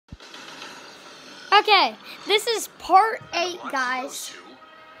Okay, this is part 8, guys.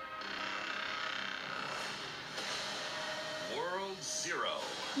 World Zero.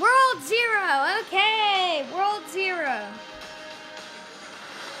 World Zero. Okay, World Zero.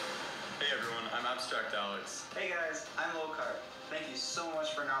 Hey everyone, I'm Abstract Alex. Hey guys, I'm Lowcarp. Thank you so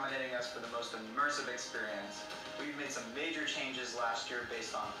much for nominating us for the most immersive experience. We've made some major changes last year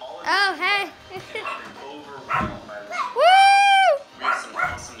based on all of Oh, hey. and I've been overwhelmed by this. Woo! We have some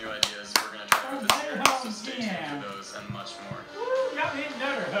awesome new ideas we're going to try out this year, so stay tuned for those and much more. Woo, got me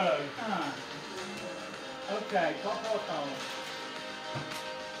another hug, huh? Okay, talk.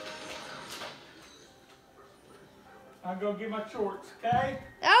 I'm gonna get my shorts, okay?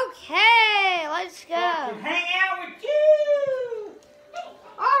 Okay, let's go. Hang out with you!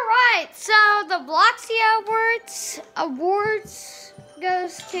 Alright, so the Bloxy Awards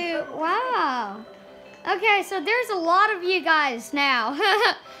goes to, wow. Okay, so there's a lot of you guys now.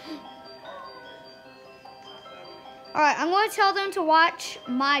 Alright, I'm going to tell them to watch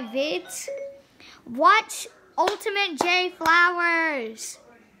my vids. Watch Ultimate J Flowers.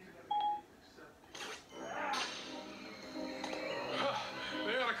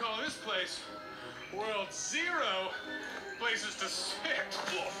 They ought to call this place World Zero. Places to sit.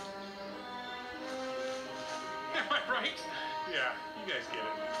 Am I right? Yeah, you guys get it.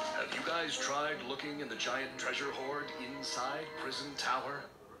 Have you guys tried looking in the giant treasure hoard inside Prison Tower?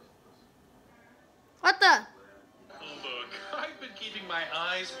 What the? Look, I've been keeping my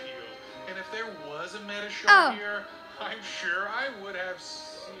eyes peeled, and if there was a meta show Oh. here, I'm sure I would have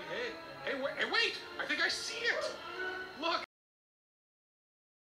seen it. Hey, wait! I think I see it. Look.